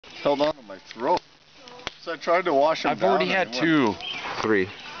held on to my throat. So I tried to wash him down. I've already had 2. 3.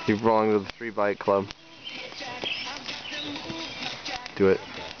 You belong to the 3 bite club. Do it.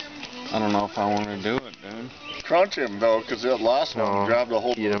 I don't know if I want to do it, dude. Crunch him though, because that last one grabbed a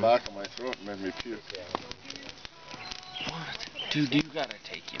hold of the him. back of my throat and made me puke. What? Dude, you gotta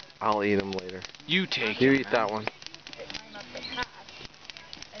take him. I'll eat him later. You take You him. eat that one.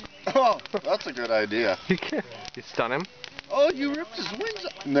 Oh, that's a good idea. You can't. You stun him? Oh, you ripped his wings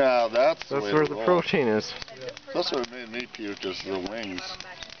up. No, that's the way where to the roll. protein is. That's what made me puke, is the wings.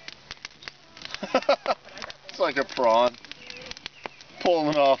 It's like a prawn.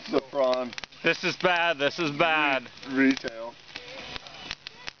 Pulling off the prawn. This is bad. This is bad. Retail.